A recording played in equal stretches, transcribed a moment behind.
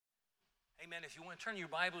Amen. If you want to turn your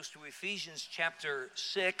Bibles to Ephesians chapter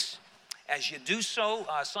 6, as you do so,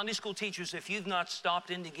 Sunday school teachers, if you've not stopped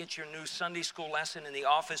in to get your new Sunday school lesson in the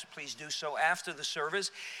office, please do so after the service.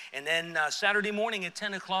 And then Saturday morning at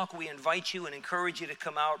 10 o'clock, we invite you and encourage you to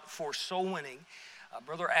come out for soul winning.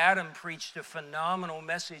 Brother Adam preached a phenomenal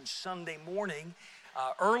message Sunday morning.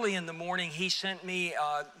 Early in the morning, he sent me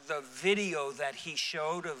the video that he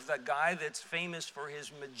showed of the guy that's famous for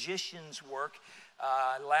his magician's work.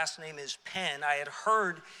 Last name is Penn. I had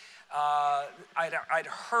heard, I'd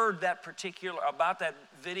heard that about that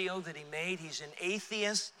video that he made. He's an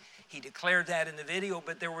atheist. He declared that in the video,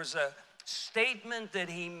 but there was a statement that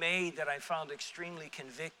he made that I found extremely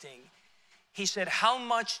convicting. He said, "How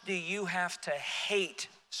much do you have to hate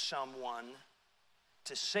someone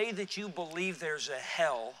to say that you believe there's a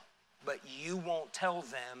hell, but you won't tell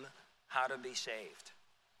them how to be saved?"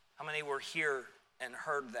 How many were here and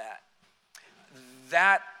heard that?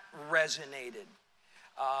 That resonated.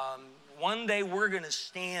 One day we're going to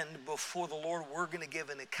stand before the Lord. We're going to give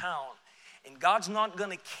an account. And God's not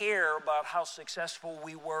going to care about how successful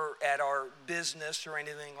we were at our business or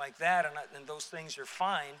anything like that. And those things are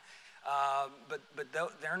fine. But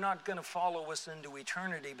they're not going to follow us into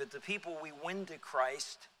eternity. But the people we win to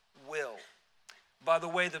Christ will. By the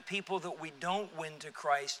way, the people that we don't win to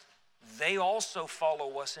Christ, they also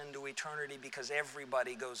follow us into eternity, because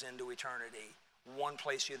everybody goes into eternity, one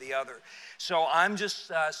place or the other. So I'm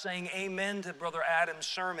just saying amen to Brother Adam's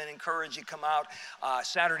sermon. Encourage you to come out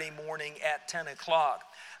Saturday morning at 10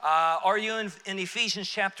 o'clock. Are you in Ephesians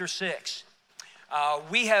chapter 6?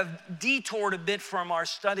 We have detoured a bit from our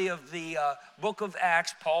study of the book of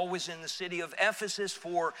Acts. Paul was in the city of Ephesus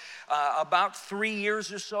for about 3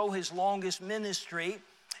 years or so, his longest ministry.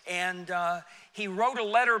 And he wrote a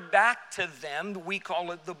letter back to them. We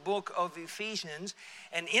call it the book of Ephesians.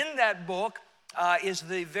 And in that book is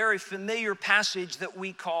the very familiar passage that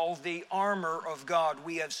we call the armor of God.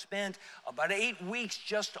 We have spent about 8 weeks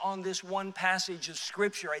just on this one passage of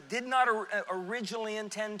Scripture. I did not originally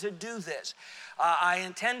intend to do this. I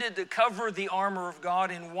intended to cover the armor of God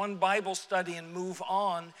in one Bible study and move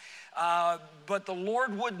on. But the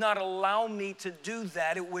Lord would not allow me to do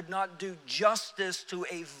that. It would not do justice to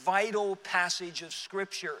a vital passage of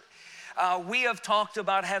Scripture. We have talked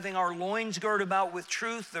about having our loins girded about with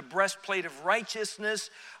truth, the breastplate of righteousness,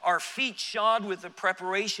 our feet shod with the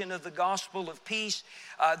preparation of the gospel of peace,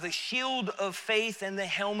 the shield of faith, and the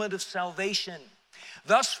helmet of salvation.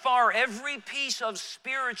 Thus far, every piece of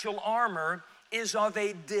spiritual armor is of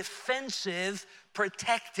a defensive,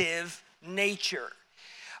 protective nature.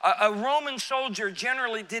 A Roman soldier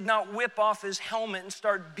generally did not whip off his helmet and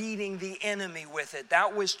start beating the enemy with it.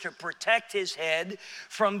 That was to protect his head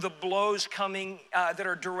from the blows coming that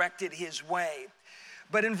are directed his way.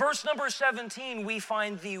 But in verse number 17, we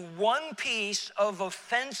find the one piece of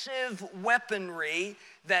offensive weaponry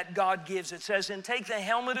that God gives. It says, "And take the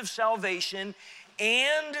helmet of salvation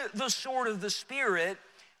and the sword of the Spirit,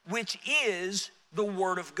 which is the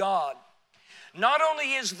word of God." Not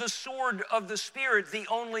only is the sword of the Spirit the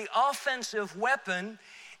only offensive weapon,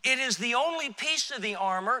 it is the only piece of the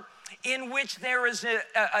armor in which there is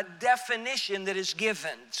a definition that is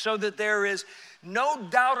given, so that there is no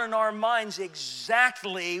doubt in our minds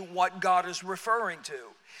exactly what God is referring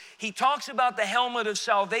to. He talks about the helmet of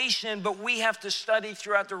salvation, but we have to study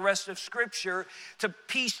throughout the rest of Scripture to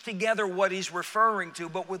piece together what he's referring to.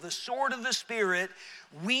 But with the sword of the Spirit,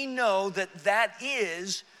 we know that that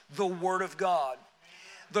is the Word of God.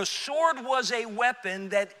 The sword was a weapon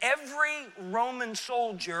that every Roman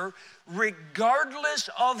soldier, regardless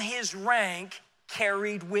of his rank,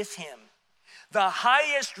 carried with him. The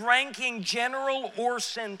highest ranking general or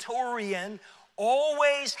centurion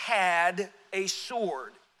always had a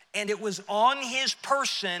sword, and it was on his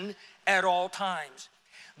person at all times.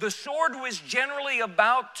 The sword was generally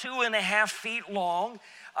about 2.5 feet long,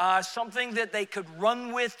 something that they could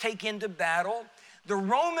run with, take into battle. The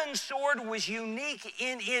Roman sword was unique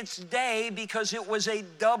in its day because it was a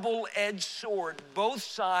double-edged sword. Both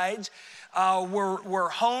sides were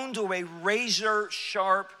honed to a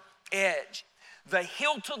razor-sharp edge. The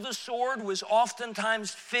hilt of the sword was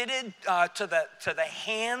oftentimes fitted to the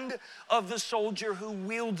hand of the soldier who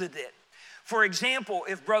wielded it. For example,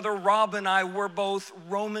 if Brother Rob and I were both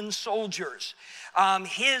Roman soldiers,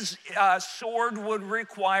 his sword would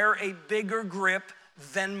require a bigger grip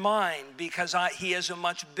than mine, because he is a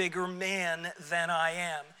much bigger man than I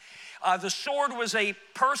am. The sword was a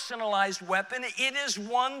personalized weapon. It is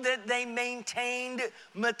one that they maintained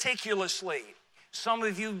meticulously. Some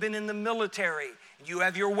of you have been in the military. You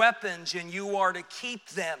have your weapons and you are to keep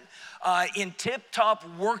them in tip-top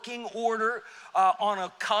working order on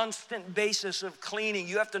a constant basis of cleaning.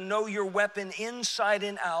 You have to know your weapon inside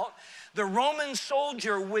and out. The Roman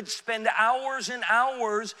soldier would spend hours and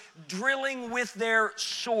hours drilling with their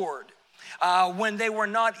sword. When they were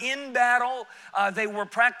not in battle, they were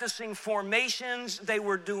practicing formations, they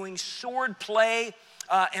were doing sword play,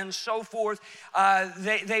 and so forth.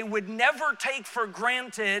 They would never take for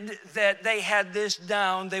granted that they had this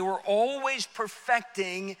down. They were always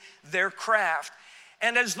perfecting their craft.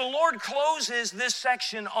 And as the Lord closes this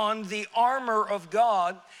section on the armor of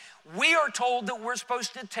God, we are told that we're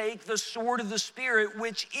supposed to take the sword of the Spirit,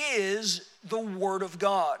 which is the Word of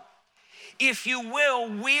God. If you will,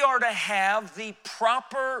 we are to have the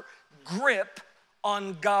proper grip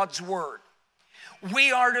on God's Word.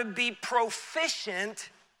 We are to be proficient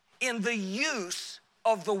in the use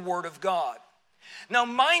of the Word of God. Now,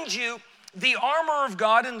 mind you, the armor of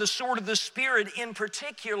God and the sword of the Spirit in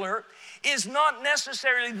particular is not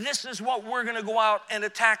necessarily this is what we're going to go out and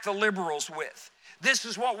attack the liberals with. This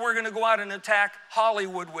is what we're going to go out and attack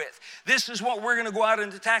Hollywood with. This is what we're going to go out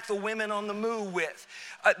and attack the women on the move with.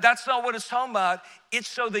 That's not what it's talking about. It's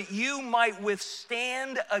so that you might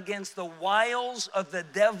withstand against the wiles of the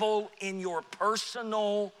devil in your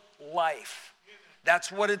personal life.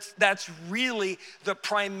 That's really the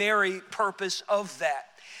primary purpose of that.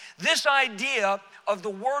 This idea of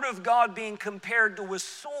the Word of God being compared to a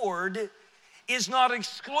sword is not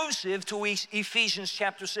exclusive to Ephesians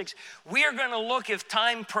chapter 6. We are going to look, if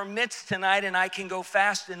time permits tonight, and I can go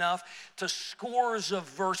fast enough, to scores of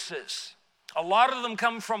verses. A lot of them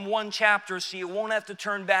come from one chapter, so you won't have to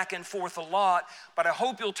turn back and forth a lot, but I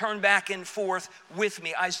hope you'll turn back and forth with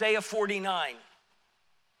me. Isaiah 49.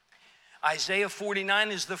 Isaiah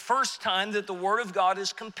 49 is the first time that the Word of God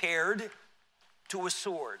is compared to a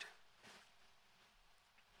sword.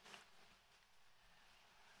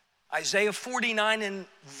 Isaiah 49 and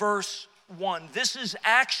verse 1. This is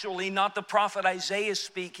actually not the prophet Isaiah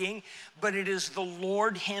speaking, but it is the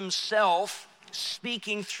Lord himself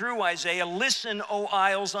speaking through Isaiah. Listen, O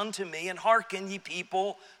isles, unto me, and hearken, ye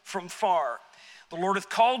people from far. The Lord hath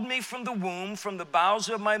called me from the womb, from the bowels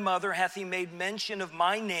of my mother hath he made mention of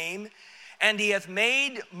my name, and he hath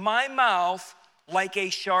made my mouth like a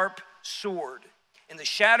sharp sword. In the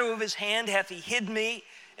shadow of his hand hath he hid me,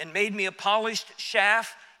 and made me a polished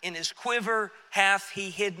shaft. In his quiver hath he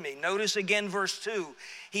hid me. Notice again verse 2.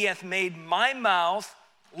 He hath made my mouth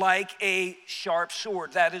like a sharp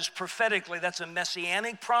sword. That is prophetically, that's a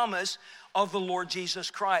messianic promise of the Lord Jesus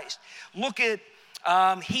Christ. Look at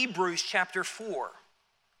Hebrews chapter 4.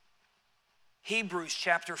 Hebrews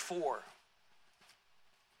chapter 4.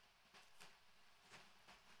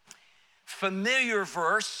 Familiar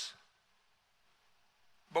verse,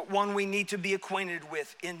 but one we need to be acquainted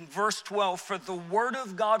with. In verse 12, for the word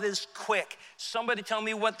of God is quick. Somebody tell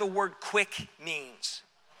me what the word quick means.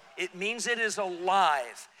 It means it is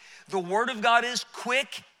alive. The word of God is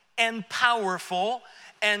quick and powerful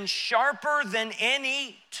and sharper than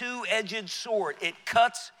any two-edged sword. It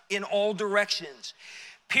cuts in all directions,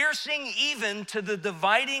 piercing even to the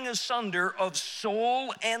dividing asunder of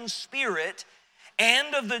soul and spirit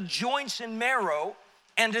and of the joints and marrow,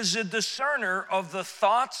 and is a discerner of the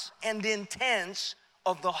thoughts and intents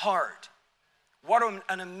of the heart. What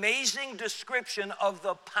an amazing description of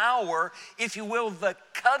the power, if you will, the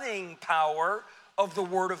cutting power of the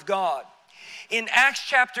Word of God. In Acts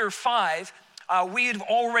chapter 5, we had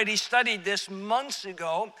already studied this months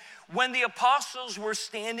ago when the apostles were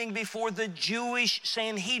standing before the Jewish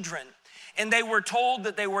Sanhedrin. And they were told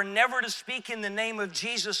that they were never to speak in the name of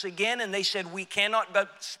Jesus again. And they said, we cannot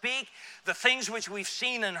but speak the things which we've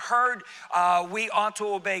seen and heard. We ought to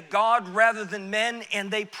obey God rather than men. And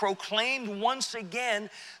they proclaimed once again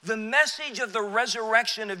the message of the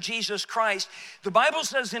resurrection of Jesus Christ. The Bible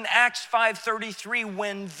says in Acts 5:33,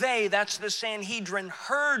 when they, that's the Sanhedrin,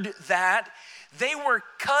 heard that, they were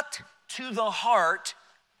cut to the heart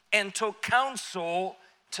and took counsel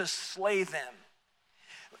to slay them.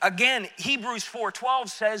 Again, Hebrews 4:12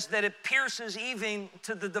 says that it pierces even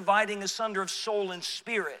to the dividing asunder of soul and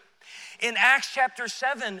spirit. In Acts chapter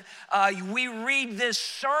 7, we read this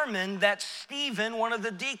sermon that Stephen, one of the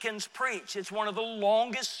deacons, preached. It's one of the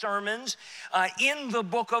longest sermons in the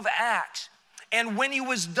book of Acts. And when he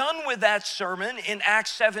was done with that sermon in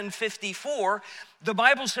Acts 7:54, the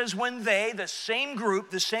Bible says when they, the same group,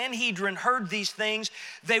 the Sanhedrin, heard these things,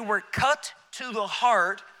 they were cut to the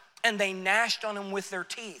heart and they gnashed on him with their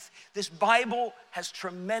teeth. This Bible has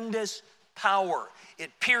tremendous power.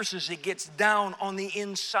 It pierces, it gets down on the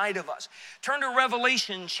inside of us. Turn to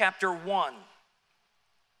Revelation chapter 1.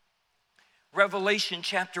 Revelation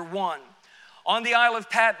chapter 1. On the Isle of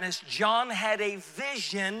Patmos, John had a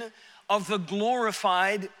vision of the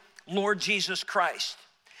glorified Lord Jesus Christ.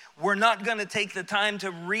 We're not going to take the time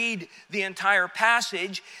to read the entire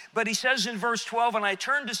passage, but he says in verse 12, "And I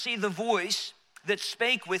turned to see the voice that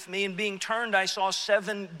spake with me, and being turned, I saw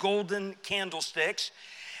 7 golden candlesticks.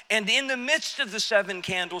 And in the midst of the 7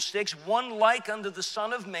 candlesticks, one like unto the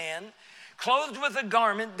Son of Man, clothed with a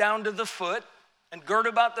garment down to the foot, and girt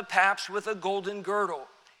about the paps with a golden girdle.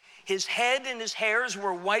 His head and his hairs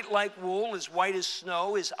were white like wool, as white as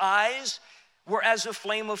snow. His eyes were as a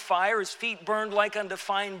flame of fire. His feet burned like unto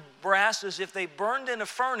fine brass, as if they burned in a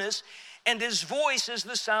furnace. And his voice is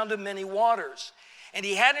the sound of many waters. And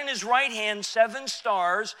he had in his right hand 7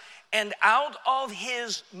 stars, and out of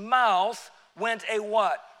his mouth went a"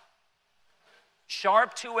 what?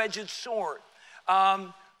 "Sharp 2-edged sword."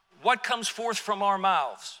 What comes forth from our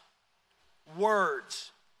mouths?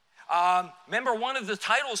 Words. Remember, one of the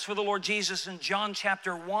titles for the Lord Jesus in John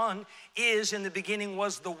chapter 1 is, "In the beginning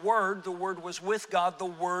was the Word was with God, the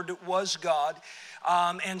Word was God."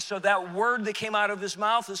 And so that word that came out of his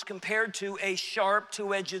mouth is compared to a sharp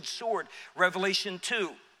 2-edged sword. Revelation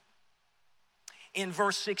 2, in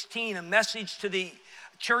verse 16, a message to the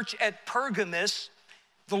church at Pergamos.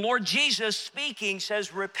 The Lord Jesus speaking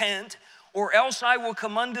says, "Repent, or else I will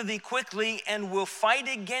come unto thee quickly, and will fight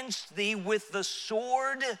against thee with the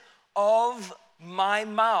sword of my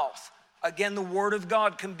mouth." Again, the word of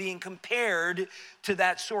God being compared to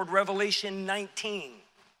that sword. Revelation 19.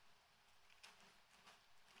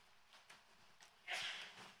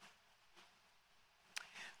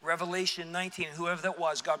 Revelation 19, whoever that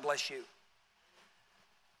was, God bless you.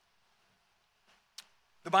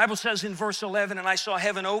 The Bible says in verse 11, "And I saw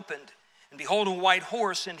heaven opened, and behold a white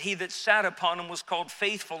horse, and he that sat upon him was called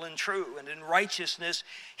Faithful and True, and in righteousness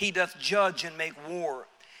he doth judge and make war.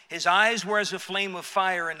 His eyes were as a flame of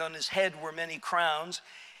fire, and on his head were many crowns.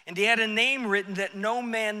 And he had a name written that no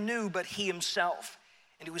man knew but he himself.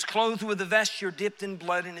 And he was clothed with a vesture dipped in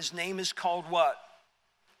blood, and his name is called" what?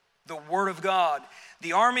 "The Word of God.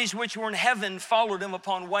 The armies which were in heaven followed him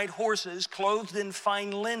upon white horses, clothed in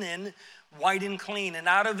fine linen, white and clean. And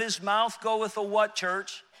out of his mouth goeth a" what,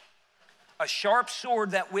 church? "A sharp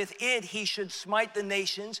sword, that with it he should smite the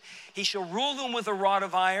nations. He shall rule them with a rod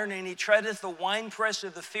of iron, and he treadeth the winepress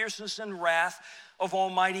of the fierceness and wrath of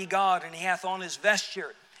Almighty God. And he hath on his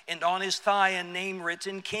vesture and on his thigh a name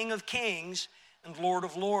written, King of Kings and Lord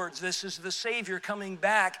of Lords." This is the Savior coming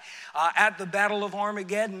back at the Battle of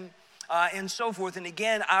Armageddon and so forth. And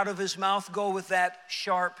again, out of his mouth goeth that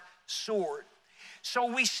sharp sword. So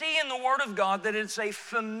we see in the Word of God that it's a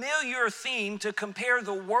familiar theme to compare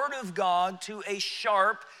the Word of God to a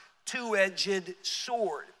sharp 2-edged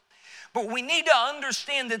sword. But we need to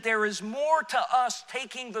understand that there is more to us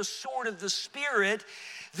taking the sword of the Spirit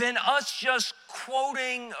than us just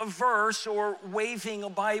quoting a verse or waving a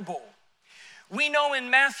Bible. We know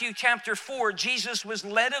in Matthew chapter 4, Jesus was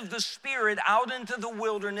led of the Spirit out into the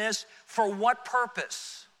wilderness for what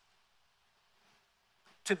purpose?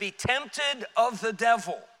 To be tempted of the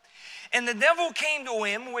devil. And the devil came to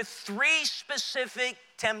him with 3 specific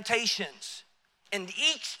temptations. And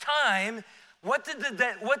each time, what did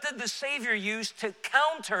the Savior use to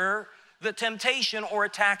counter the temptation or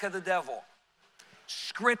attack of the devil?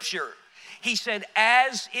 Scripture. He said,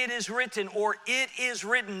 "As it is written," or "It is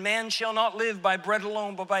written, man shall not live by bread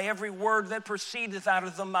alone, but by every word that proceedeth out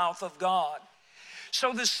of the mouth of God."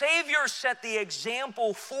 So the Savior set the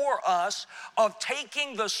example for us of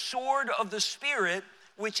taking the sword of the Spirit,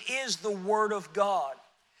 which is the Word of God.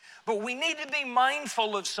 But we need to be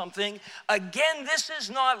mindful of something. Again, this is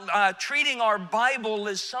not treating our Bible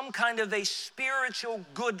as some kind of a spiritual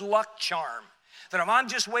good luck charm. That if I'm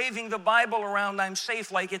just waving the Bible around, I'm safe,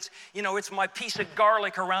 like it's my piece of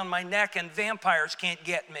garlic around my neck and vampires can't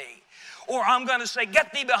get me. Or I'm going to say,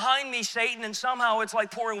 "Get thee behind me, Satan," and somehow it's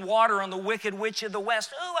like pouring water on the wicked witch of the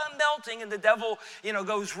west. "Oh, I'm melting," and the devil,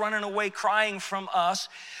 goes running away crying from us.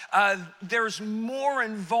 There's more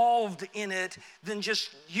involved in it than just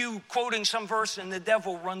you quoting some verse and the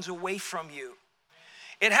devil runs away from you.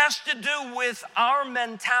 It has to do with our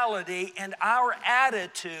mentality and our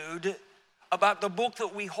attitude about the book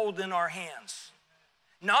that we hold in our hands.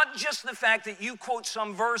 Not just the fact that you quote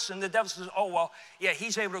some verse and the devil says, "Oh, well, yeah,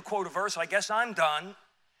 he's able to quote a verse. I guess I'm done."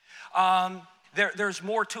 There's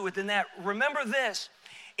more to it than that. Remember this.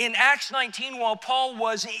 In Acts 19, while Paul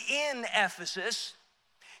was in Ephesus,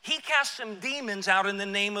 he cast some demons out in the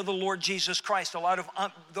name of the Lord Jesus Christ, a lot of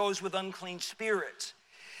those with unclean spirits.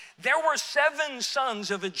 There were 7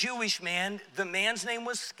 sons of a Jewish man. The man's name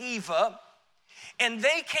was Sceva. And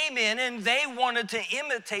they came in and they wanted to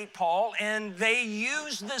imitate Paul, and they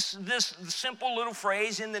used this simple little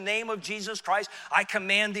phrase, in the name of Jesus Christ, I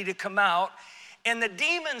command thee to come out. And the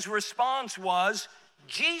demon's response was,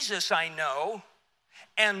 Jesus I know,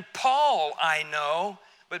 and Paul I know,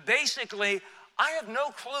 but basically, I have no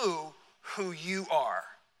clue who you are.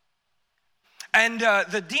 And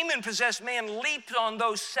the demon-possessed man leaped on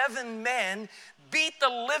those 7 men, beat the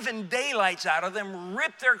living daylights out of them,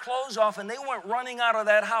 ripped their clothes off, and they went running out of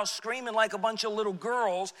that house screaming like a bunch of little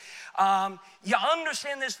girls. You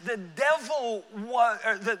understand this? The devil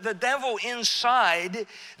inside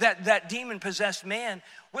that demon-possessed man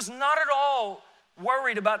was not at all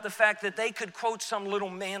worried about the fact that they could quote some little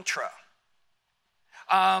mantra.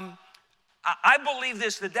 I believe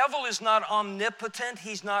this: the devil is not omnipotent,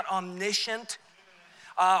 he's not omniscient,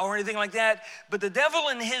 or anything like that. But the devil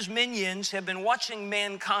and his minions have been watching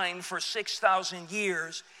mankind for 6,000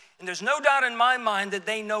 years, and there's no doubt in my mind that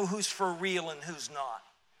they know who's for real and who's not.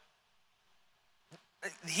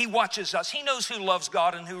 He watches us. He knows who loves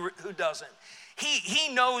God and who doesn't.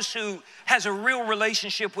 He knows who has a real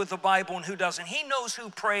relationship with the Bible and who doesn't. He knows who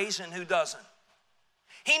prays and who doesn't.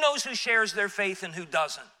 He knows who shares their faith and who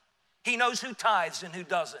doesn't. He knows who tithes and who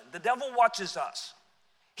doesn't. The devil watches us.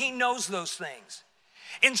 He knows those things.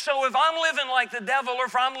 And so if I'm living like the devil, or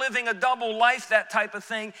if I'm living a double life, that type of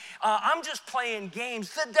thing, I'm just playing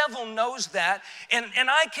games. The devil knows that. And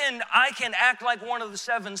I can act like one of the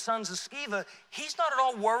 7 sons of Sceva. He's not at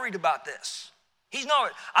all worried about this.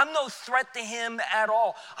 I'm no threat to him at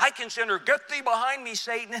all. I consider, get thee behind me,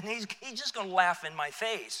 Satan, and he's just going to laugh in my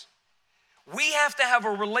face. We have to have a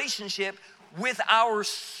relationship with our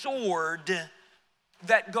sword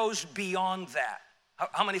that goes beyond that.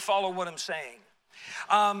 How many follow what I'm saying?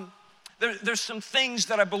 There's some things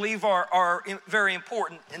that I believe are very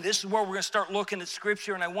important, and this is where we're going to start looking at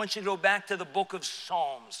Scripture, and I want you to go back to the book of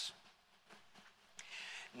Psalms.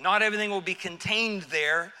 Not everything will be contained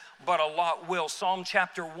there, but a lot will. Psalm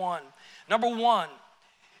chapter 1. Number 1,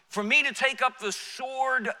 for me to take up the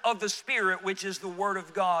sword of the Spirit, which is the Word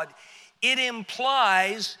of God, it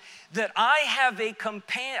implies that I have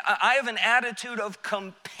an attitude of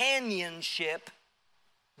companionship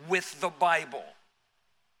with the Bible.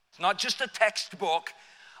 It's not just a textbook.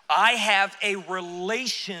 I have a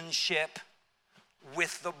relationship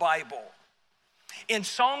with the Bible. In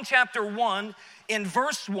Psalm chapter 1, in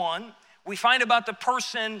verse 1, we find about the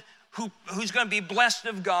person who's going to be blessed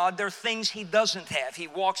of God. There are things he doesn't have. He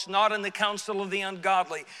walks not in the counsel of the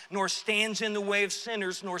ungodly, nor stands in the way of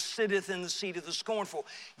sinners, nor sitteth in the seat of the scornful.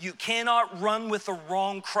 You cannot run with the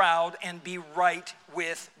wrong crowd and be right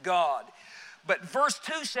with God. But verse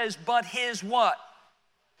 2 says, but his what?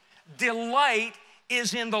 Delight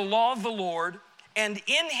is in the law of the Lord, and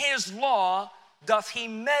in his law doth he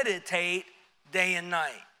meditate day and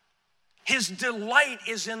night. His delight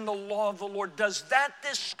is in the law of the Lord. Does that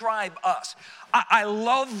describe us? I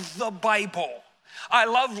love the Bible. I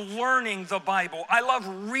love learning the Bible. I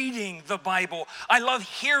love reading the Bible. I love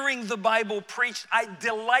hearing the Bible preached. I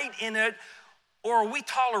delight in it, or are we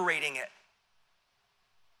tolerating it?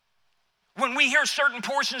 When we hear certain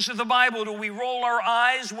portions of the Bible, do we roll our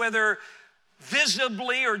eyes, whether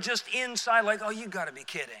visibly or just inside, like, oh, you got to be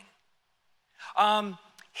kidding?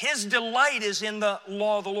 His delight is in the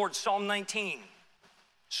law of the Lord. Psalm 19.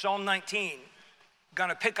 Psalm 19. Going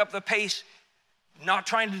to pick up the pace, not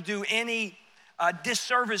trying to do any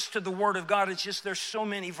disservice to the Word of God. It's just there's so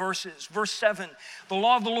many verses. Verse 7, the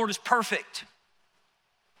law of the Lord is perfect.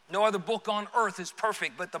 No other book on earth is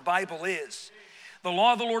perfect, but the Bible is. The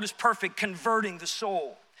law of the Lord is perfect, converting the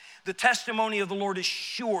soul. The testimony of the Lord is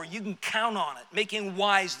sure. You can count on it, making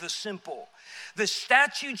wise the simple. The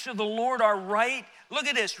statutes of the Lord are right. Look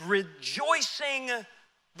at this, rejoicing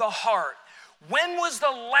the heart. When was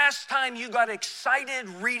the last time you got excited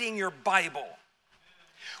reading your Bible?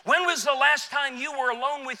 When was the last time you were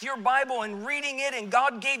alone with your Bible and reading it and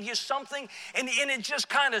God gave you something and it just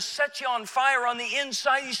kind of set you on fire on the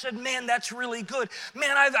inside? You said, man, that's really good.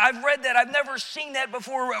 Man, I've read that. I've never seen that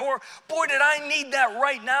before. Or, boy, did I need that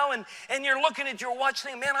right now. And you're looking at your watch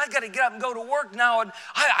thinking, man, I got to get up and go to work now. And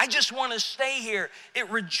I just want to stay here. It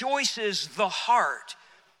rejoices the heart.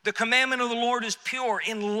 The commandment of the Lord is pure,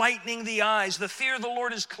 enlightening the eyes. The fear of the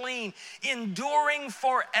Lord is clean, enduring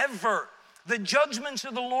forever. The judgments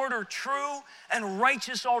of the Lord are true and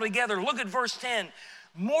righteous altogether. Look at verse 10.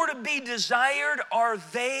 More to be desired are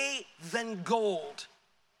they than gold.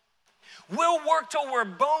 We'll work till we're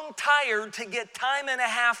bone tired to get time and a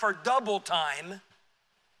half or double time,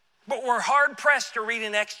 but we're hard pressed to read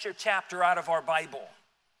an extra chapter out of our Bible.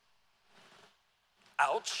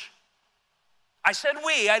 Ouch. I said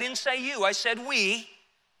we, I didn't say you, I said we.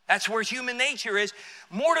 That's where human nature is.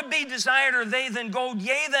 More to be desired are they than gold,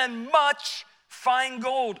 yea, than much fine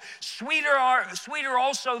gold. Sweeter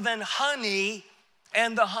also than honey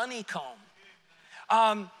and the honeycomb.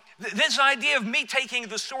 This idea of me taking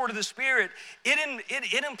the sword of the Spirit,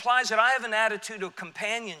 it implies that I have an attitude of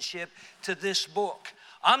companionship to this book.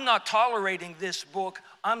 I'm not tolerating this book.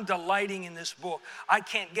 I'm delighting in this book. I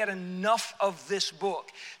can't get enough of this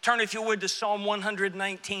book. Turn, if you would, to Psalm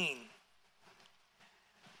 119.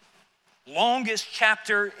 Longest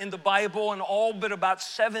chapter in the Bible, and all but about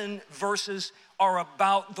 7 verses are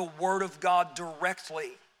about the Word of God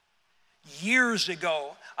directly. Years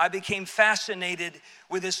ago, I became fascinated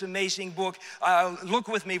with this amazing book. Look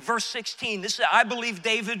with me, verse 16. This, I believe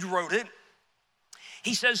David wrote it.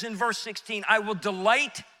 He says in verse 16, I will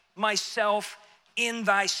delight myself in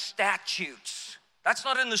thy statutes. That's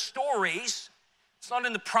not in the stories. It's not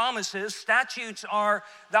in the promises. Statutes are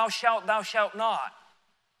thou shalt not.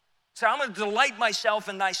 So I'm going to delight myself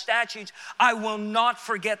in thy statutes. I will not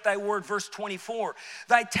forget thy word. Verse 24,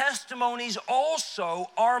 thy testimonies also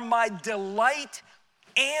are my delight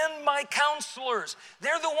and my counselors.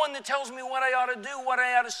 They're the one that tells me what I ought to do, what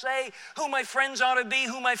I ought to say, who my friends ought to be,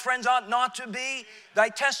 who my friends ought not to be. Thy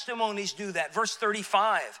testimonies do that. Verse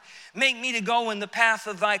 35, make me to go in the path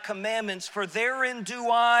of thy commandments, for therein do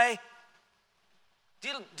I. Do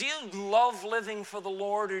you love living for the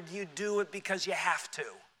Lord, or do you do it because you have to?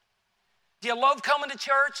 Do you love coming to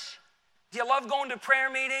church? Do you love going to prayer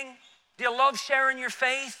meeting? Do you love sharing your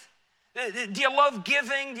faith? Do you love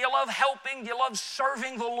giving? Do you love helping? Do you love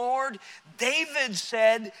serving the Lord? David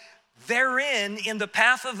said, therein, in the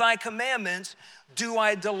path of thy commandments, do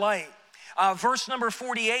I delight. Verse number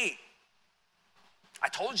 48. I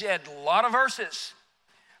told you I had a lot of verses.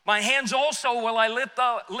 My hands also will I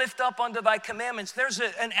lift up unto thy commandments. There's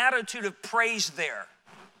an attitude of praise there.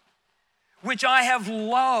 Which I have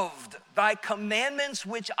loved, thy commandments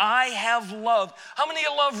which I have loved. How many of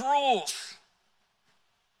you love rules?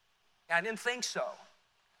 I didn't think so.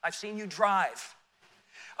 I've seen you drive.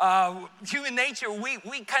 Human nature, we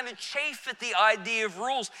kind of chafe at the idea of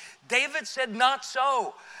rules. David said, not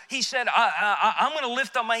so. He said, I'm going to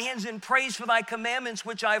lift up my hands in praise for thy commandments,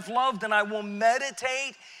 which I've loved, and I will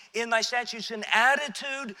meditate in thy statutes, an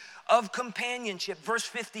attitude of companionship. Verse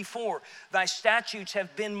 54, thy statutes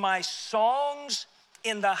have been my songs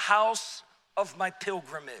in the house of my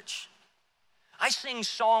pilgrimage. I sing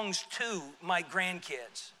songs to my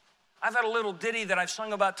grandkids. I've had a little ditty that I've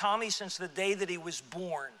sung about Tommy since the day that he was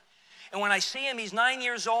born. And when I see him, he's 9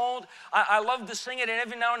 years old. I love to sing it, and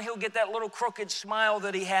every now and then he'll get that little crooked smile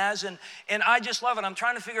that he has, and I just love it. I'm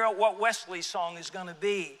trying to figure out what Wesley's song is going to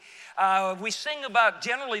be. We sing about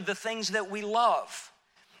generally the things that we love.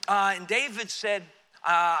 And David said,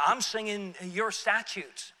 I'm singing your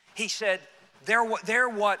statutes. He said, they're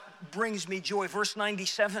what brings me joy. Verse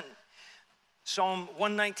 97. Psalm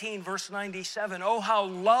 119, verse 97. Oh, how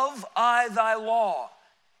love I thy law.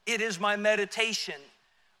 It is my meditation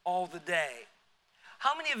all the day.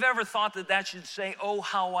 How many have ever thought that should say, oh,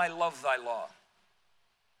 how I love thy law,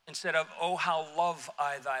 instead of, oh, how love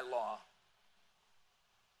I thy law?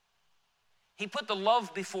 He put the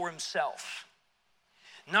love before himself.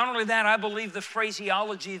 Not only that, I believe the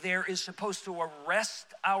phraseology there is supposed to arrest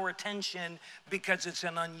our attention because it's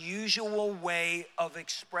an unusual way of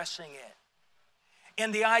expressing it.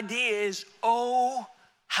 And the idea is, oh,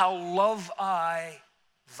 how love I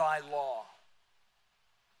thy law.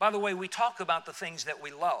 By the way, we talk about the things that we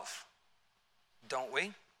love, don't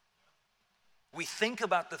we? We think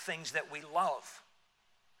about the things that we love.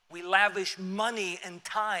 We lavish money and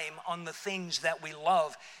time on the things that we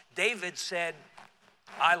love. David said,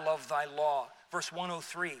 I love thy law. Verse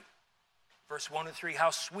 103. Verse 103, how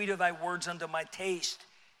sweet are thy words unto my taste,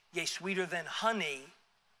 yea, sweeter than honey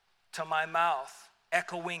to my mouth.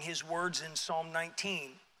 Echoing his words in Psalm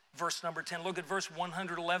 19, verse number 10. Look at verse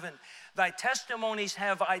 111. Thy testimonies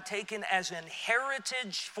have I taken as an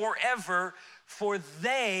heritage forever, for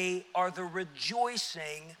they are the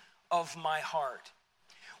rejoicing of my heart.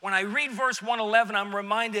 When I read verse 111, I'm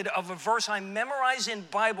reminded of a verse I memorized in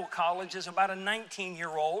Bible college as about a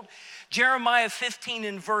 19-year-old. Jeremiah 15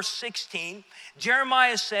 and verse 16.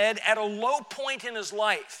 Jeremiah said, at a low point in his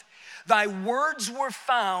life, thy words were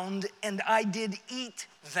found, and I did eat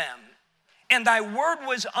them. And thy word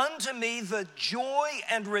was unto me the joy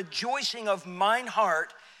and rejoicing of mine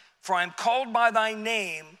heart, for I am called by thy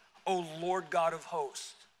name, O Lord God of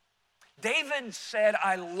hosts. David said,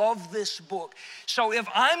 I love this book. So if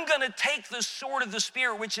I'm going to take the sword of the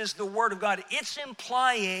Spirit, which is the Word of God, it's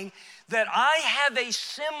implying that I have a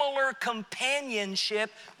similar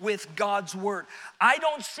companionship with God's Word. I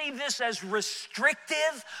don't see this as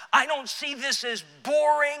restrictive. I don't see this as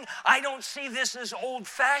boring. I don't see this as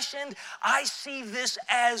old-fashioned. I see this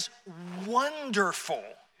as wonderful.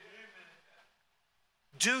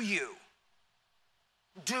 Do you?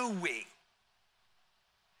 Do we?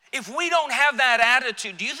 If we don't have that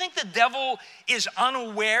attitude, do you think the devil is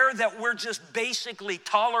unaware that we're just basically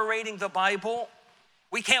tolerating the Bible?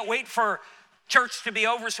 We can't wait for church to be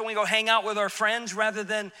over so we go hang out with our friends rather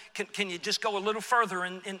than, can you just go a little further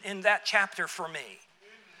in that chapter for me?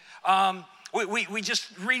 We just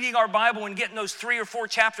reading our Bible and getting those 3 or 4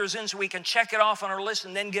 chapters in so we can check it off on our list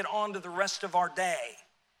and then get on to the rest of our day.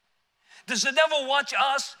 Does the devil watch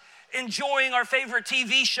us enjoying our favorite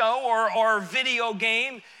TV show or video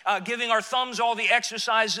game, giving our thumbs all the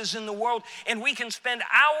exercises in the world, and we can spend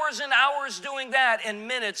hours and hours doing that and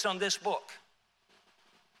minutes on this book?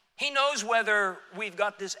 He knows whether we've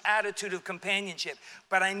got this attitude of companionship,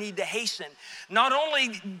 but I need to hasten. Not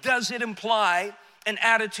only does it imply an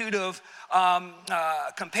attitude of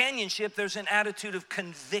companionship, there's an attitude of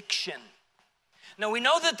conviction. Now, we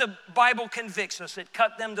know that the Bible convicts us. It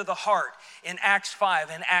cut them to the heart in Acts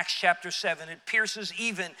 5 and Acts chapter 7. It pierces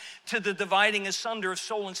even to the dividing asunder of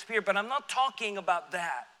soul and spirit. But I'm not talking about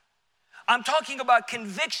that. I'm talking about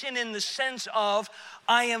conviction in the sense of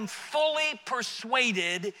I am fully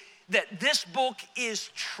persuaded that this book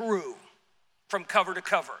is true from cover to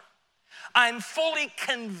cover. I'm fully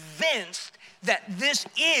convinced that this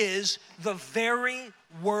is the very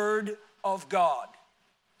Word of God,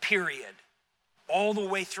 period. All the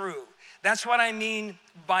way through. That's what I mean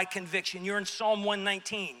by conviction. You're in Psalm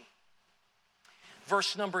 119,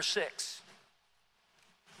 verse number 6.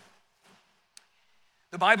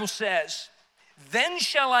 The Bible says, then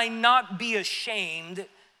shall I not be ashamed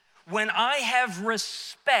when I have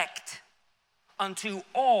respect unto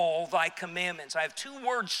all thy commandments. I have 2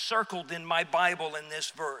 words circled in my Bible in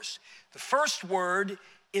this verse. The first word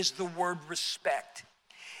is the word respect.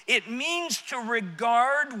 It means to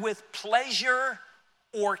regard with pleasure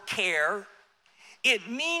or care. It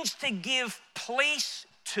means to give place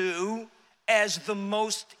to as the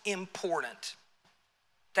most important,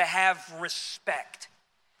 to have respect.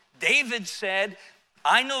 David said,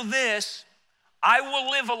 I know this, I will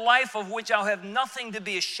live a life of which I'll have nothing to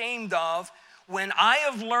be ashamed of when I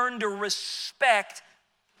have learned to respect,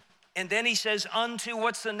 and then he says, unto,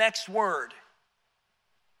 what's the next word?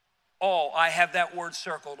 All, I have that word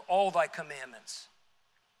circled, all thy commandments.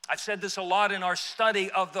 I've said this a lot in our study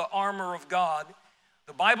of the armor of God.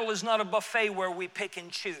 The Bible is not a buffet where we pick and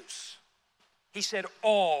choose. He said,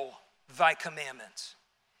 all thy commandments.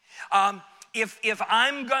 If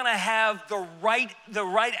I'm gonna have the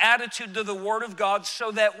right attitude to the Word of God so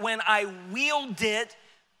that when I wield it,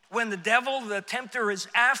 when the devil, the tempter is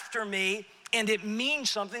after me, and it means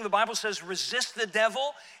something, the Bible says, resist the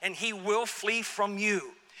devil and he will flee from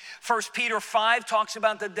you. 1 Peter 5 talks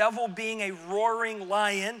about the devil being a roaring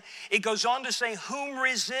lion. It goes on to say, whom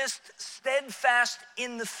resist steadfast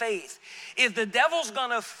in the faith. If the devil's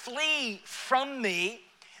gonna flee from me,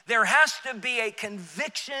 there has to be a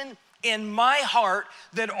conviction in my heart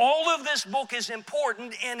that all of this book is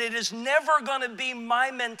important, and it is never gonna be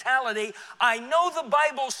my mentality. I know the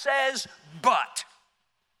Bible says, but.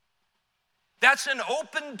 That's an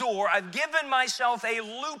open door. I've given myself a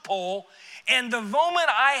loophole. And the moment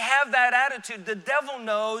I have that attitude, the devil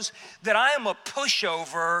knows that I am a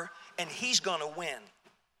pushover and he's gonna win.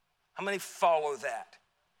 How many follow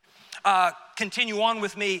that? Continue on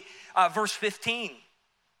with me, verse 15.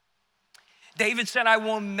 David said, I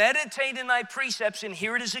will meditate in thy precepts, and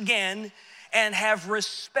here it is again, and have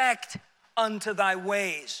respect unto thy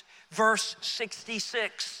ways. Verse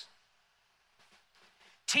 66.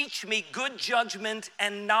 Teach me good judgment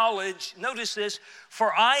and knowledge. Notice this,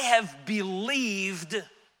 for I have believed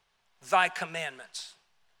thy commandments.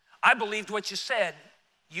 I believed what you said.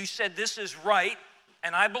 You said this is right,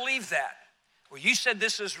 and I believe that. Well, you said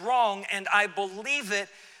this is wrong, and I believe it,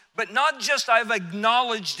 but not just I've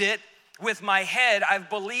acknowledged it with my head,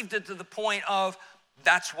 I've believed it to the point of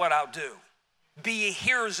that's what I'll do. Be ye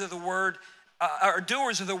hearers of the word, or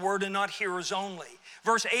doers of the word, and not hearers only.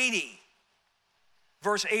 Verse 80.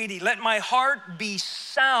 Verse 80, let my heart be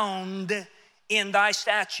sound in thy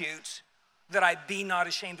statutes, that I be not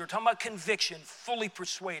ashamed. We're talking about conviction, fully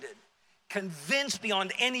persuaded, convinced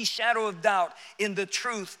beyond any shadow of doubt in the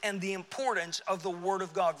truth and the importance of the Word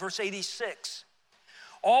of God. Verse 86,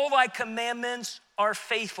 all thy commandments are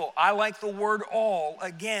faithful. I like the word all.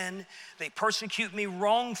 Again, they persecute me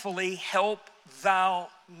wrongfully. Help thou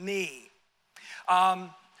me.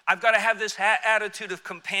 I've got to have this attitude of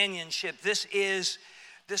companionship. This is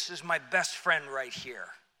my best friend right here,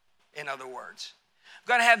 in other words. I've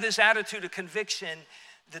got to have this attitude of conviction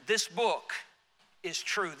that this book is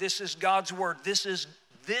true. This is God's word. This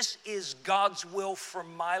is God's will for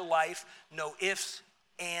my life. No ifs,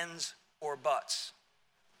 ands, or buts.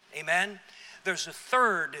 Amen? There's a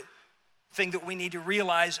third thing that we need to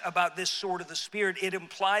realize about this sword of the Spirit. It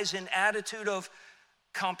implies an attitude of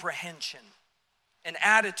comprehension. An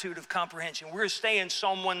attitude of comprehension. We're going to stay in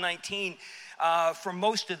Psalm 119 for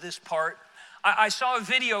most of this part. I saw a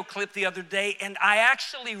video clip the other day, and I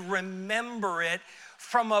actually remember it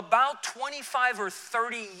from about 25 or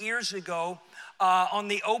 30 years ago on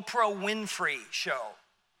the Oprah Winfrey show.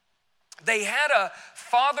 They had a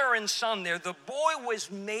father and son there. The boy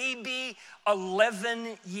was maybe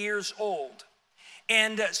 11 years old.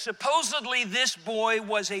 And supposedly this boy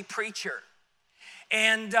was a preacher.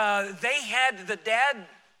 And the dad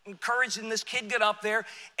encouraging this kid get up there,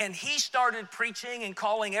 and he started preaching and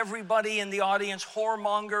calling everybody in the audience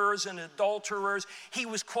whoremongers and adulterers. He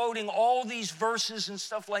was quoting all these verses and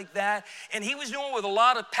stuff like that, and he was doing it with a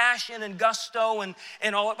lot of passion and gusto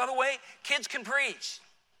and all that. By the way, kids can preach.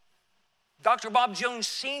 Dr. Bob Jones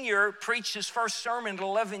Sr. preached his first sermon at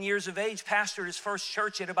 11 years of age, pastored his first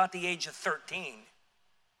church at about the age of 13.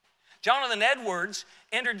 Jonathan Edwards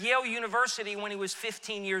entered Yale University when he was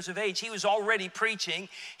 15 years of age. He was already preaching.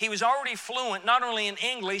 He was already fluent, not only in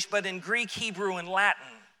English, but in Greek, Hebrew, and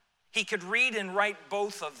Latin. He could read and write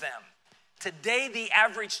both of them. Today, the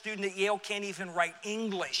average student at Yale can't even write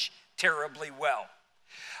English terribly well.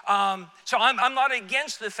 So I'm not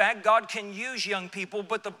against the fact God can use young people,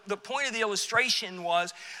 but the point of the illustration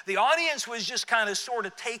was the audience was just kind of sort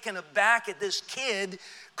of taken aback at this kid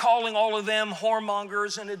calling all of them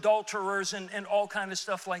whoremongers and adulterers and all kind of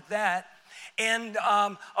stuff like that. And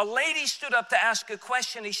a lady stood up to ask a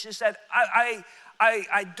question. She said, I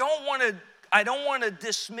don't want to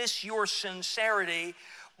dismiss your sincerity,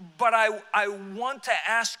 but I want to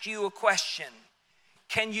ask you a question.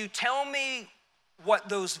 Can you tell me what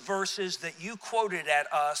those verses that you quoted at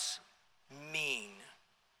us mean?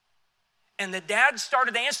 And the dad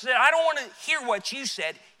started to answer that. I don't want to hear what you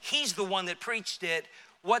said. He's the one that preached it.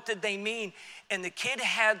 What did they mean? And the kid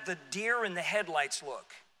had the deer in the headlights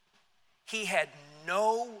look. He had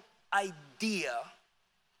no idea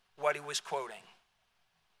what he was quoting.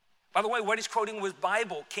 By the way, what he's quoting was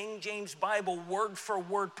Bible, King James Bible, word for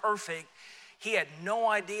word perfect. He had no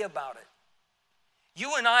idea about it.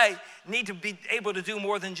 You and I need to be able to do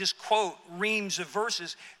more than just quote reams of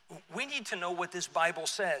verses. We need to know what this Bible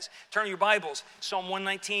says. Turn your Bibles, Psalm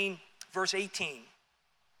 119, verse 18.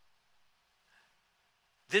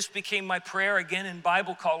 This became my prayer again in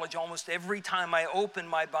Bible college almost every time I open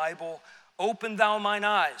my Bible. Open thou mine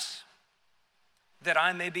eyes, that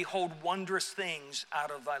I may behold wondrous things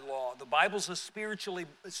out of thy law. The Bible's a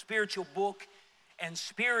spiritual book, and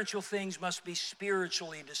spiritual things must be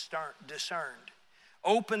spiritually discerned.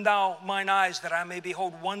 Open thou mine eyes that I may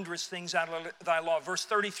behold wondrous things out of thy law. Verse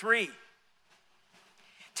 33,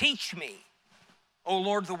 teach me, O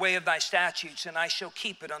Lord, the way of thy statutes, and I shall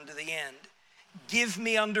keep it unto the end. Give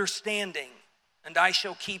me understanding, and I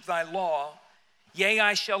shall keep thy law. Yea,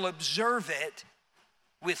 I shall observe it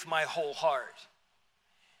with my whole heart.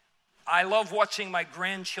 I love watching my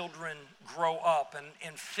grandchildren grow up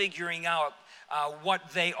and figuring out what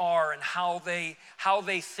they are and how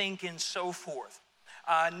they think and so forth.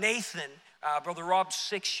 Nathan, Brother Rob's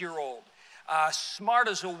 6-year-old, smart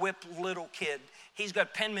as a whip little kid. He's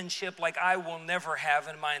got penmanship like I will never have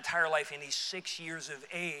in my entire life, and he's 6 years of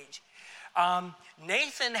age.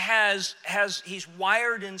 Nathan he's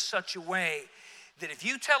wired in such a way that if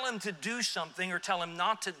you tell him to do something or tell him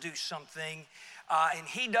not to do something, and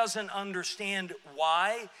he doesn't understand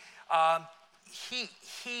why,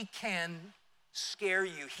 he can scare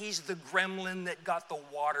you. He's the gremlin that got the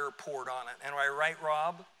water poured on it. Am I right,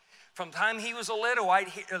 Rob? From the time he was little,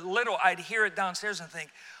 I'd hear it downstairs and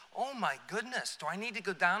think, oh my goodness, do I need to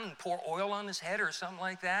go down and pour oil on his head or something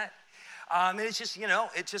like that? And it's just,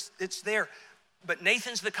 it's there. But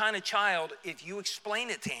Nathan's the kind of child, if you explain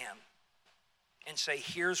it to him and say,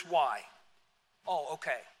 here's why. Oh,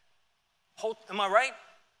 okay. Am I right?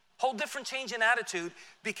 Whole different change in attitude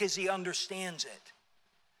because he understands it.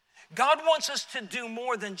 God wants us to do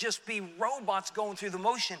more than just be robots going through the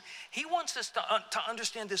motion. He wants us to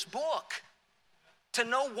understand this book, to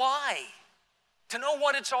know why, to know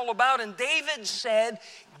what it's all about. And David said,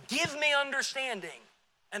 give me understanding.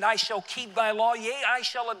 and I shall keep thy law. Yea, I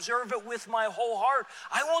shall observe it with my whole heart.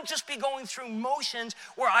 I won't just be going through motions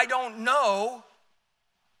where I don't know.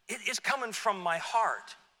 It's coming from my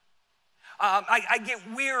heart. I get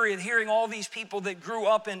weary of hearing all these people that grew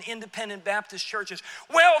up in independent Baptist churches.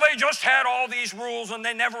 Well, they just had all these rules and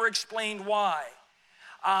they never explained why.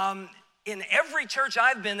 In every church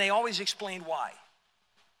I've been, they always explained why.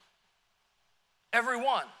 Every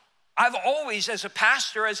one. I've always, as a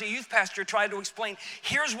pastor, as a youth pastor, tried to explain,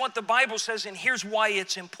 here's what the Bible says and here's why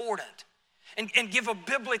it's important. And give a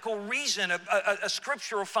biblical reason, a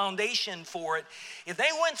scriptural foundation for it. If they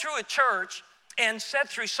went through a church and sat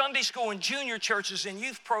through Sunday school and junior churches and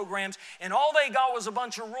youth programs, and all they got was a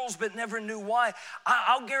bunch of rules but never knew why,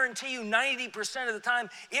 I'll guarantee you 90% of the time,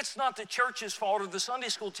 it's not the church's fault or the Sunday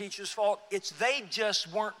school teacher's fault. It's they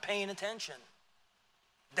just weren't paying attention.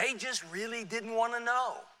 They just really didn't want to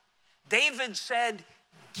know. David said,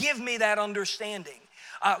 give me that understanding.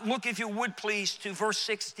 Look, if you would please, to verse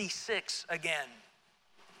 66 again.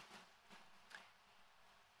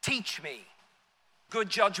 Teach me good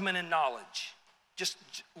judgment and knowledge. Just,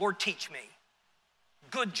 Lord, teach me.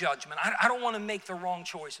 Good judgment. I don't want to make the wrong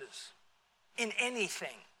choices in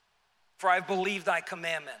anything, for I believe thy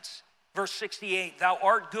commandments. Verse 68, thou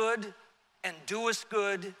art good and doest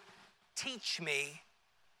good. Teach me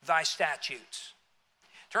thy statutes.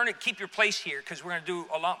 Keep your place here because we're going to do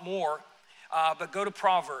a lot more, but go to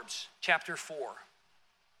Proverbs chapter 4.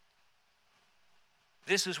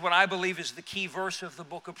 This is what I believe is the key verse of the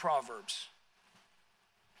book of Proverbs.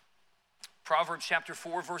 Proverbs chapter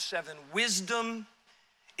 4, verse 7, wisdom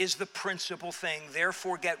is the principal thing,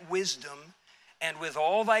 therefore get wisdom, and with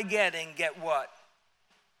all thy getting, get what?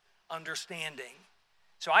 Understanding.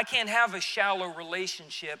 So I can't have a shallow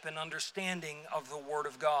relationship and understanding of the Word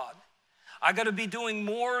of God. I got to be doing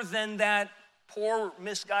more than that poor,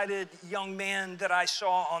 misguided young man that I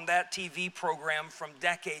saw on that TV program from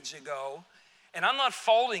decades ago. And I'm not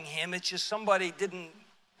faulting him, it's just somebody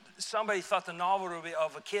thought the novelty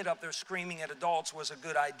of a kid up there screaming at adults was a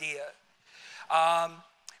good idea.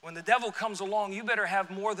 When the devil comes along, you better have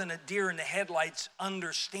more than a deer in the headlights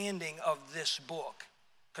understanding of this book,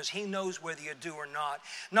 because he knows whether you do or not.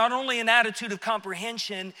 Not only an attitude of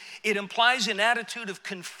comprehension, it implies an attitude of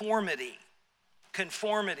conformity.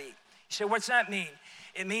 Conformity. You say, what's that mean?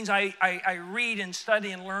 It means I read and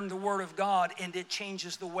study and learn the Word of God, and it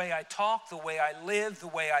changes the way I talk, the way I live, the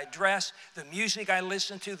way I dress, the music I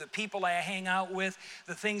listen to, the people I hang out with,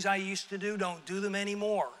 the things I used to do, don't do them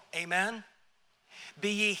anymore. Amen? Be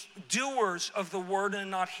ye doers of the word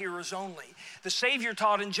and not hearers only. The Savior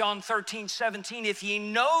taught in John 13:17, if ye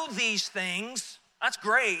know these things, that's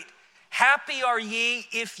great. Happy are ye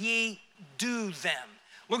if ye do them.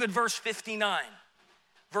 Look at verse 59.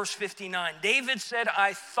 Verse 59, David said,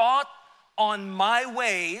 I thought on my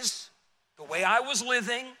ways, the way I was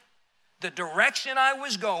living, the direction I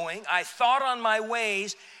was going, I thought on my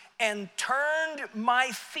ways and turned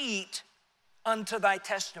my feet unto thy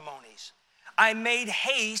testimonies. I made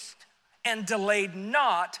haste and delayed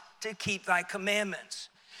not to keep thy commandments.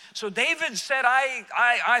 So David said,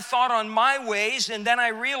 I thought on my ways, and then I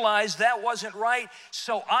realized that wasn't right.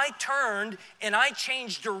 So I turned and I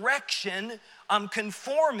changed direction. I'm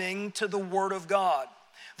conforming to the Word of God.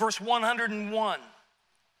 Verse 101.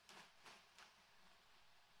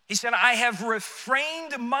 He said, I have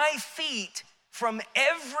refrained my feet from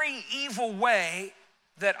every evil way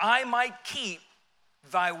that I might keep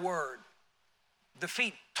thy word. The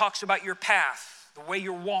feet talks about your path, the way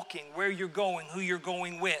you're walking, where you're going, who you're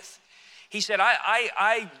going with. He said,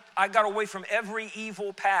 I got away from every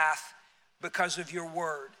evil path because of your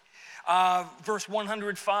word. Verse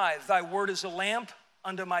 105, thy word is a lamp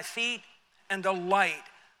unto my feet and a light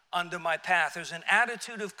unto my path. There's an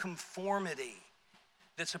attitude of conformity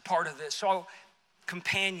that's a part of this. So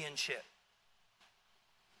companionship.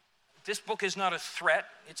 This book is not a threat.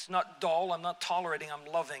 It's not dull. I'm not tolerating.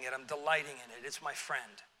 I'm loving it. I'm delighting in it. It's my friend.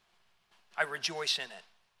 I rejoice in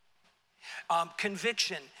it.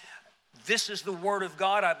 Conviction. This is the word of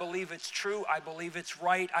God. I believe it's true. I believe it's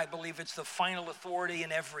right. I believe it's the final authority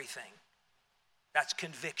in everything. That's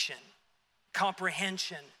conviction.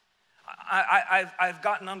 Comprehension. I've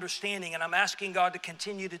gotten understanding, and I'm asking God to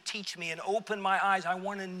continue to teach me and open my eyes. I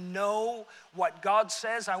want to know what God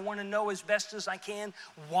says. I want to know as best as I can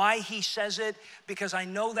why he says it, because I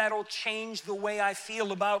know that'll change the way I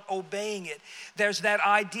feel about obeying it. There's that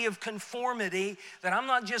idea of conformity, that I'm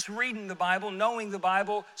not just reading the Bible, knowing the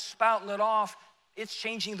Bible, spouting it off. It's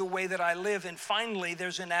changing the way that I live. And finally,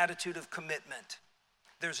 there's an attitude of commitment.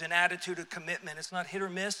 There's an attitude of commitment. It's not hit or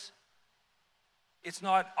miss. It's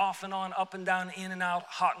not off and on, up and down, in and out,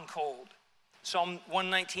 hot and cold. Psalm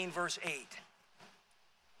 119, verse 8.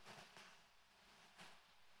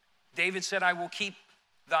 David said, I will keep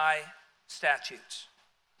thy statutes.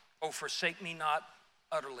 Oh, forsake me not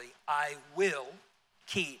utterly. I will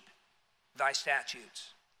keep thy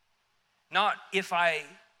statutes. Not if I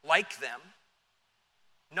like them,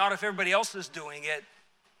 not if everybody else is doing it.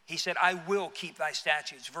 He said, I will keep thy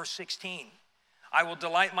statutes. Verse 16, I will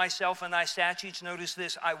delight myself in thy statutes. Notice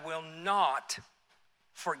this, I will not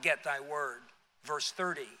forget thy word. Verse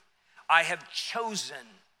 30, I have chosen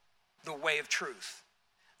the way of truth.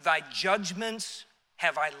 Thy judgments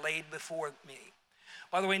have I laid before me.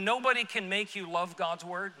 By the way, nobody can make you love God's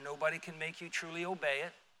word. Nobody can make you truly obey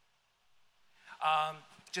it.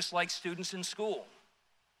 Just like students in school.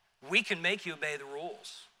 We can make you obey the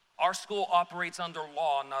rules. Our school operates under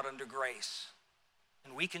law, not under grace.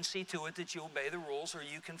 And we can see to it that you obey the rules, or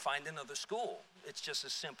you can find another school. It's just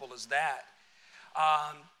as simple as that.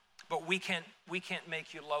 But we can't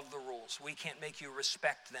make you love the rules. We can't make you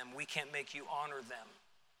respect them. We can't make you honor them.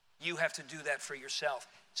 You have to do that for yourself.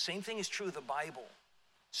 Same thing is true of the Bible.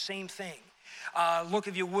 Same thing. Look,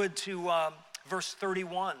 if you would, to verse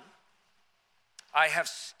 31. I have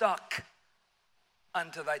stuck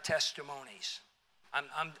unto thy testimonies.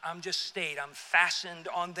 I'm just stayed. I'm fastened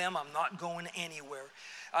on them. I'm not going anywhere.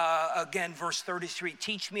 Again, verse 33.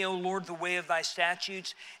 Teach me, O Lord, the way of thy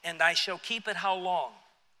statutes, and I shall keep it how long?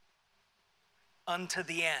 Unto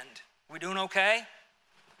the end. We doing okay?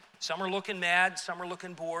 Some are looking mad. Some are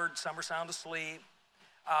looking bored. Some are sound asleep.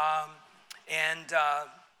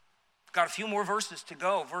 Got a few more verses to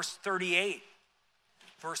go. Verse 38.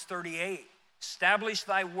 Verse 38. Establish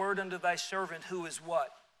thy word unto thy servant who is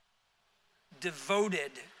what?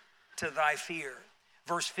 Devoted to thy fear.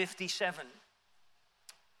 Verse 57.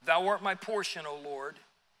 Thou art my portion, O Lord.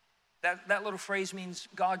 That little phrase means,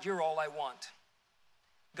 God, you're all I want.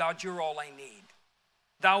 God, you're all I need.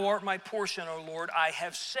 Thou art my portion, O Lord. I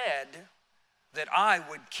have said that I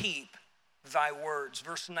would keep thy words.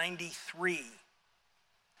 Verse 93.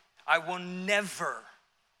 I will never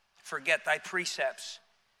forget thy precepts,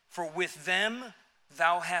 for with them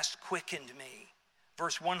thou hast quickened me.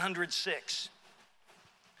 Verse 106.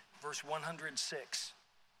 Verse 106.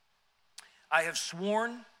 I have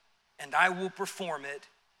sworn, and I will perform it,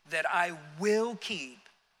 that I will keep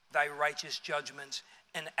thy righteous judgments.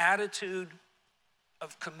 An attitude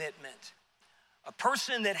of commitment. A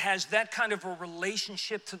person that has that kind of a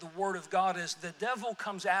relationship to the Word of God, as the devil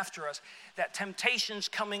comes after us, that temptation's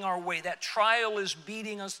coming our way, that trial is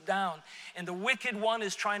beating us down, and the wicked one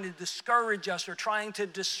is trying to discourage us or trying to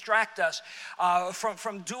distract us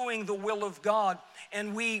from doing the will of God.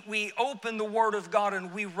 And we open the Word of God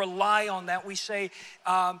and we rely on that. We say,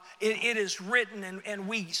 it is written, and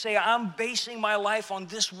we say, I'm basing my life on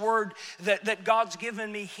this Word that God's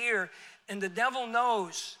given me here. And the devil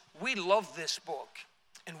knows we love this book,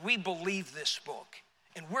 and we believe this book,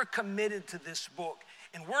 and we're committed to this book,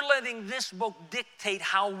 and we're letting this book dictate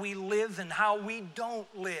how we live and how we don't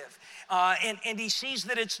live. And he sees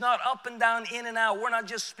that it's not up and down, in and out. We're not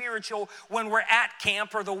just spiritual when we're at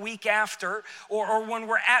camp or the week after, or when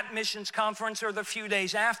we're at missions conference or the few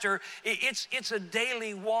days after. It's a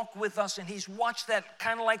daily walk with us, and he's watched that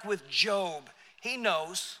kind of like with Job. He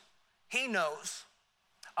knows.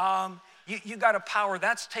 You got a power.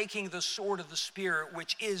 That's taking the sword of the Spirit,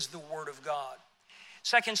 which is the Word of God.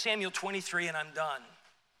 2 Samuel 23, and I'm done.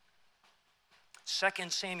 2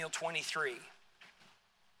 Samuel 23.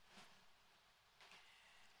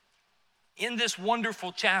 In this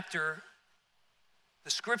wonderful chapter,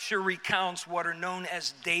 the scripture recounts what are known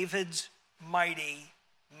as David's mighty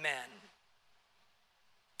men.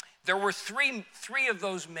 There were three of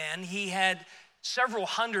those men. He had several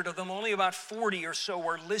hundred of them. Only about 40 or so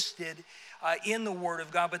are listed in the Word of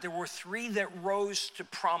God, but there were three that rose to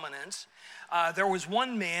prominence. There was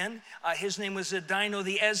one man, his name was Adino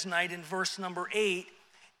the Eznite in verse number 8.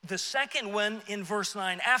 The second one in verse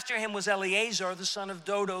 9, after him was Eleazar, the son of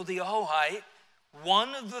Dodo the Ahohite,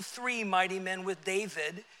 one of the three mighty men with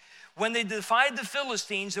David. When they defied the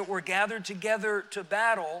Philistines that were gathered together to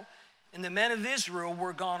battle, and the men of Israel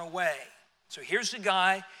were gone away. So here's the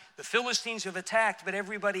guy. The Philistines have attacked, but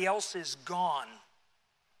everybody else is gone.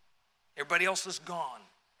 Everybody else is gone.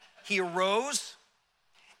 He arose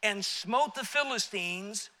and smote the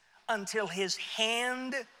Philistines until his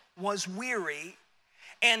hand was weary,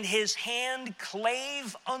 and his hand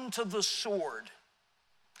clave unto the sword.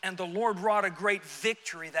 And the Lord wrought a great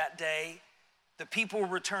victory that day. The people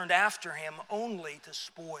returned after him only to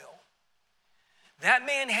spoil. That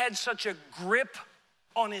man had such a grip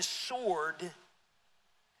on his sword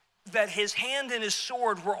that his hand and his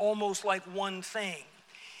sword were almost like one thing.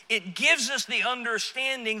 it gives us the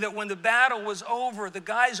understanding that when the battle was over, the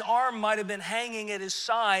guy's arm might have been hanging at his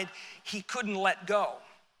side. He couldn't let go.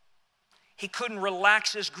 He couldn't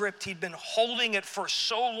relax his grip. He'd been holding it for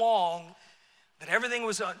so long that everything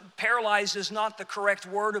was paralyzed is not the correct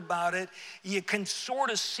word about it. You can sort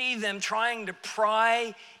of see them trying to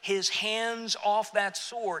pry his hands off that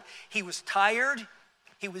sword. He was tired.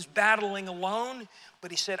 He was battling alone,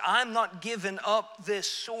 but he said, I'm not giving up this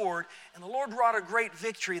sword. And the Lord brought a great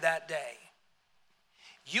victory that day.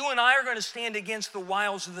 You and I are going to stand against the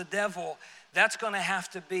wiles of the devil. That's going to have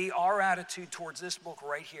to be our attitude towards this book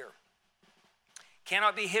right here.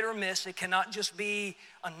 Cannot be hit or miss. It cannot just be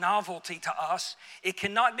a novelty to us. It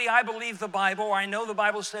cannot be, I believe the Bible, or I know the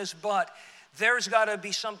Bible says, but there's got to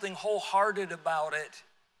be something wholehearted about it.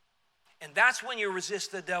 And that's when you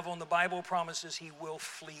resist the devil, and the Bible promises he will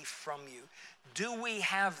flee from you. Do we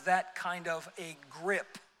have that kind of a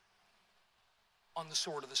grip on the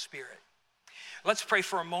sword of the Spirit? Let's pray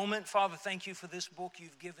for a moment. Father, thank you for this book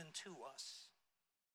you've given to us.